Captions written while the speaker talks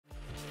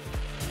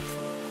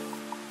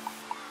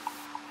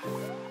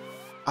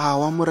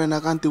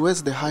Wamurena kanti,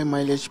 where's the high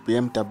mileage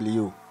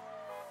BMW?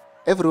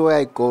 Everywhere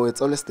I go,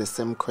 it's always the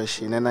same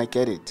question, and I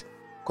get it,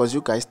 because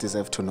you guys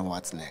deserve to know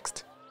what's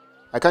next.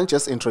 I can't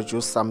just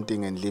introduce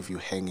something and leave you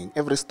hanging.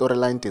 Every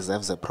storyline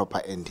deserves a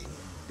proper ending.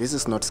 This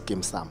is not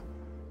skim sum.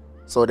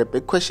 So the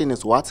big question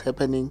is, what's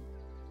happening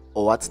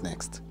or what's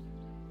next?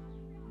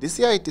 This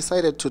year I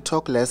decided to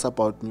talk less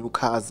about new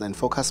cars and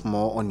focus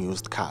more on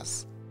used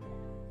cars.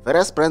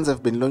 Various brands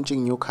have been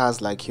launching new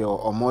cars like your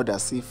Omoda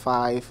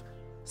C5,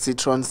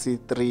 Citroen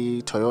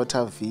C3,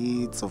 Toyota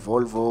Vitz,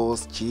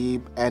 Volvos,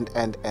 Jeep, and.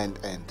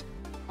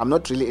 I'm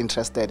not really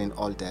interested in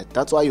all that.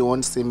 That's why you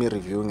won't see me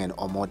reviewing an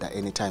Omoda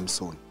anytime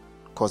soon,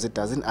 because it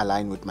doesn't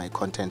align with my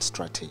content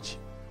strategy.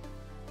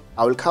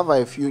 I will cover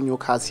a few new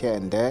cars here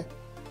and there,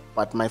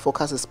 but my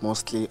focus is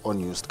mostly on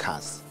used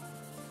cars.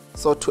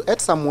 So to add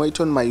some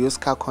weight on my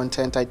used car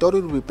content, I thought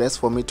it would be best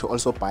for me to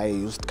also buy a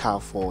used car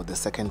for the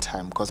second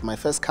time, because my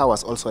first car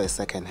was also a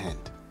second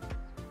hand.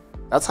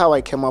 That's how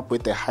I came up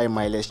with the high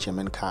mileage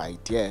German car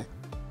idea,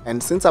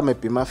 and since I'm a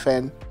Beamer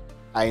fan,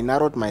 I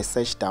narrowed my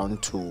search down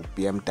to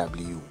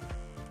BMW.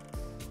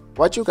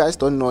 What you guys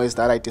don't know is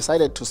that I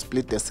decided to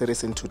split the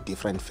series into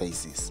different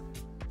phases.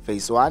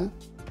 Phase 1,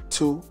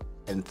 2,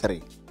 and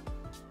 3.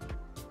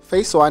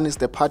 Phase 1 is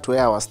the part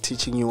where I was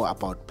teaching you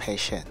about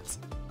patience.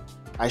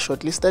 I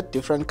shortlisted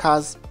different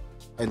cars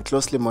and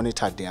closely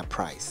monitored their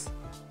price.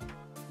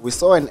 We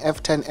saw an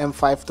F10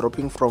 M5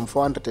 dropping from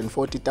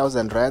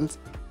 440,000 rands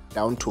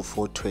down to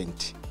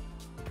 420.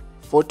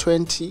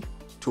 420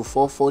 to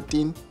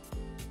 414,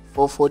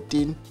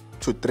 414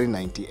 to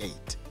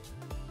 398.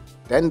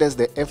 Then there's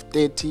the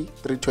F30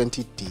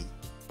 320D.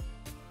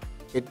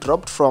 It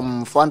dropped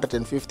from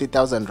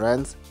 450,000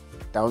 rands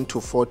down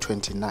to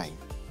 429.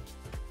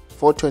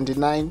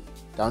 429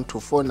 down to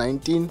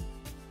 419,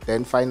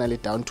 then finally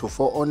down to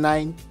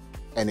 409,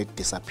 and it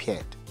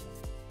disappeared.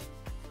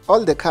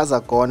 All the cars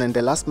are gone, and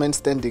the last man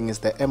standing is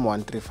the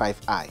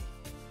M135i.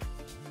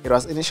 It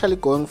was initially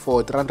going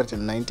for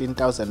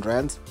 319,000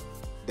 rands,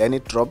 then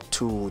it dropped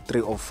to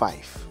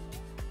 305.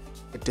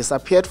 It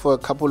disappeared for a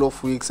couple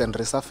of weeks and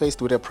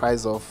resurfaced with a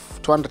price of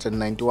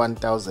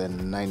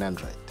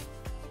 291,900.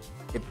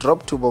 It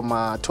dropped to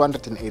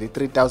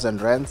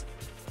 283,000 rands,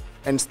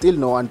 and still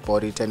no one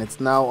bought it, and it's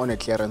now on a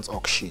clearance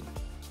auction.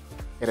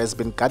 It has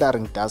been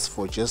gathering dust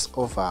for just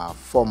over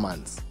 4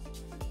 months.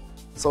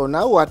 So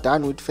now we're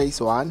done with phase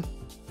 1,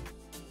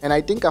 and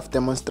I think I've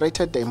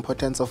demonstrated the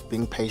importance of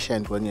being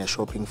patient when you're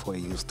shopping for a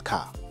used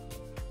car.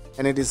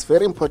 And it is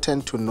very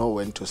important to know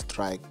when to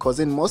strike, because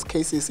in most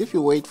cases if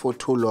you wait for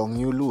too long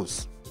you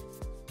lose.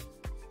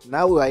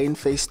 Now we are in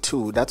phase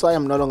 2, that's why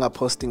I'm no longer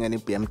posting any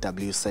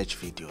BMW search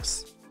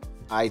videos.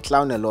 I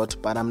clown a lot,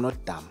 but I'm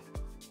not dumb.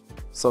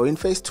 So in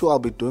phase 2 I'll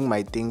be doing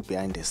my thing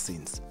behind the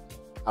scenes.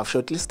 I've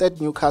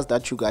shortlisted new cars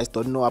that you guys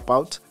don't know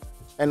about,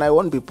 and I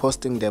won't be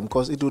posting them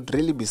because it would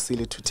really be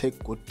silly to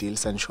take good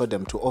deals and show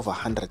them to over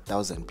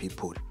 100,000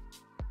 people.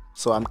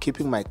 So I'm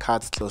keeping my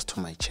cards close to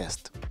my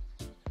chest.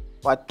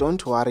 But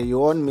don't worry, you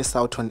won't miss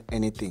out on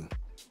anything.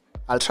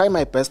 I'll try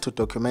my best to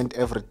document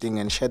everything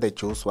and share the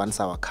juice once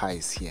our car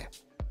is here.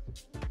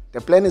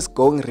 The plan is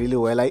going really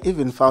well. I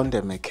even found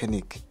a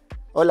mechanic.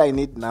 All I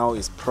need now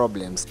is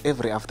problems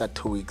every after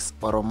 2 weeks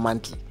or a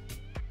monthly.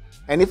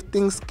 And if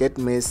things get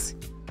messy,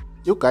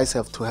 you guys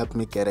have to help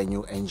me get a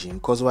new engine,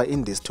 because we're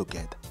in this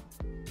together.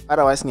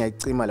 Otherwise,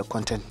 ngiyayicima le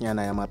content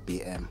nyana yama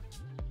BM.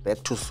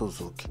 Back to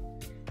Suzuki.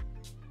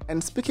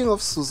 And speaking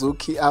of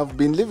Suzuki, I've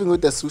been living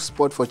with the Swift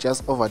Sport for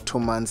just over 2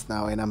 months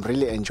now, and I'm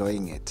really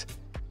enjoying it.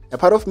 A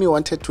part of me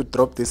wanted to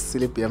drop this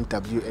silly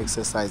BMW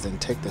exercise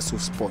and take the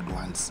Swift Sport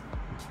once.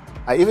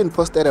 I even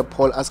posted a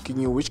poll asking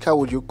you which car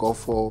would you go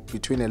for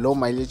between a low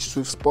mileage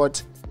Swift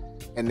Sport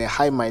and a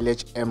high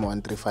mileage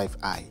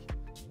M135i.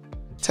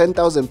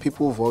 10,000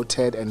 people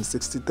voted and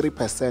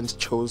 63%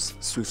 chose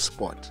Swift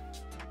Sport.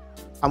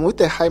 I'm with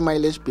the high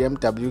mileage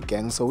BMW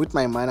gang, so with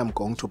my mind I'm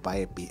going to buy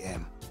a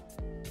BM.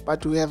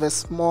 But we have a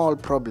small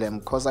problem,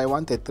 because I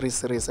want a 3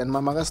 Series and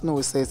Mama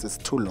Snow says it's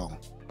too long.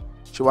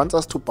 She wants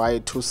us to buy a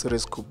 2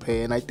 Series coupe,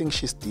 and I think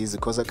she's dizzy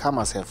because the car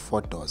must have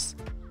 4 doors.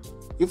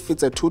 If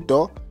it's a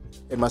 2-door,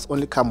 it must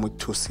only come with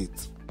 2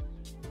 seats.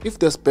 If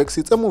there's back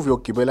seats, move your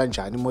gibela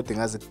njani imoto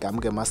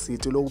engazigamke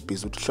ama-seat uloku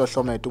busy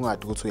ukuhlohlomela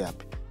ungathi ukuthi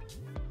uyaphi.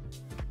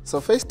 So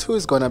phase 2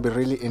 is gonna be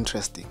really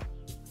interesting.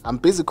 I'm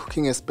busy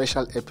cooking a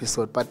special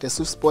episode, but the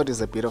Swift Sport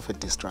is a bit of a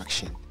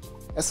distraction.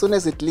 As soon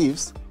as it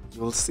leaves,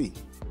 you'll see.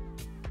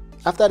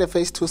 After the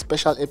phase 2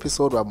 special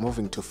episode, we're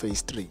moving to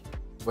phase 3,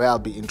 where I'll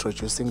be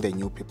introducing the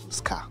new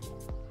people's car.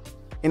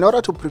 In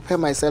order to prepare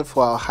myself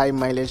for our high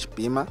mileage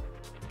Beamer,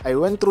 I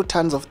went through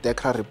tons of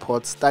DEKRA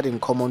reports studying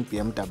common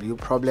BMW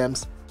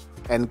problems,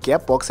 and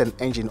gearbox and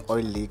engine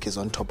oil leak is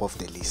on top of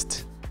the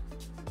list.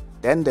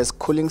 Then there's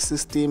cooling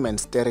system and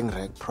steering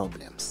rack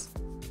problems.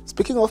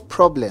 Speaking of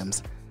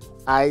problems,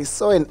 I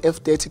saw an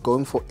F30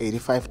 going for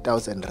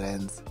 85,000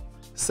 rands,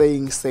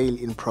 saying sale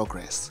in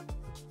progress.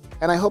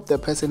 And I hope the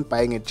person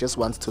buying it just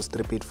wants to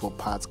strip it for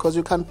parts, because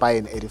you can't buy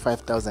an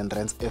 85,000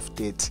 rands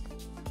F30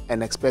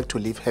 and expect to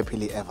live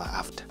happily ever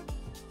after.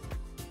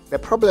 The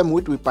problem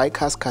with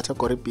WeBuyCars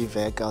Category B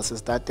vehicles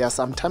is that they are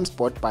sometimes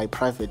bought by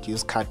private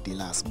used car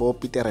dealers, Bo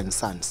Peter and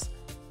Sons,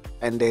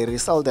 and they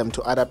resell them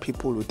to other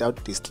people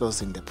without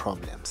disclosing the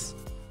problems.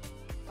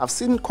 I've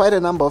seen quite a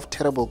number of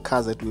terrible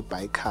cars at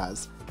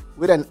WeBuyCars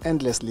with an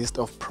endless list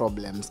of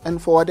problems, and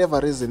for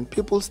whatever reason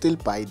people still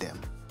buy them.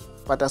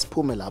 But as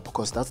Pumela,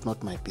 because that's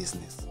not my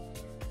business.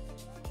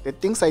 The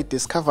things I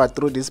discovered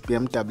through this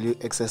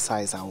BMW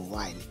exercise are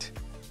wild.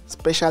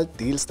 Special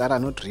deals that are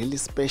not really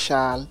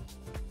special,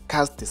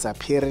 cars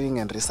disappearing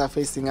and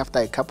resurfacing after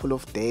a couple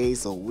of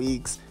days or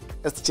weeks.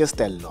 It's just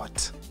a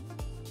lot.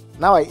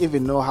 Now I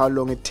even know how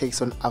long it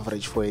takes on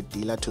average for a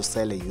dealer to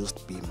sell a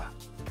used Beamer.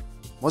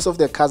 Most of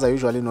the cars are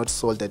usually not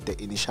sold at the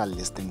initial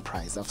listing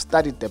price. I've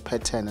studied the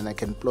pattern and I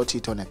can plot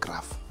it on a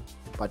graph,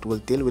 but we'll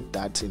deal with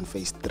that in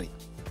phase 3.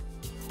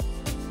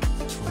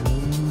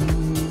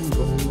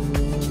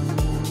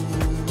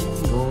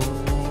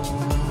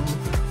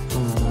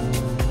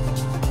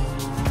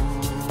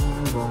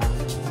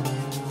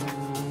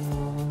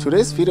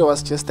 Today's video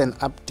was just an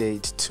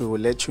update to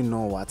let you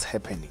know what's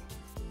happening.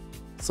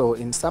 So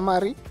in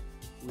summary,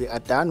 we are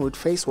done with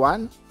phase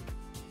 1.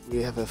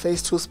 We have a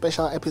phase 2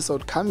 special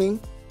episode coming.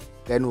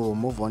 Then we'll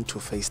move on to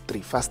phase 3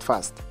 fast,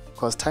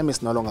 because time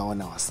is no longer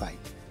on our side.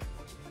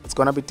 It's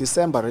gonna be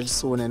December real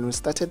soon, and we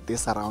started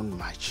this around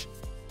March.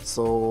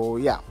 So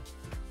yeah,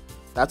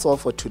 that's all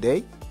for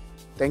today.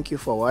 Thank you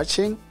for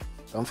watching.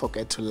 Don't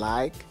forget to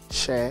like,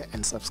 share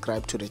and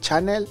subscribe to the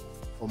channel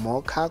for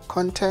more car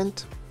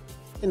content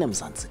in a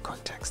Mzansi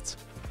context.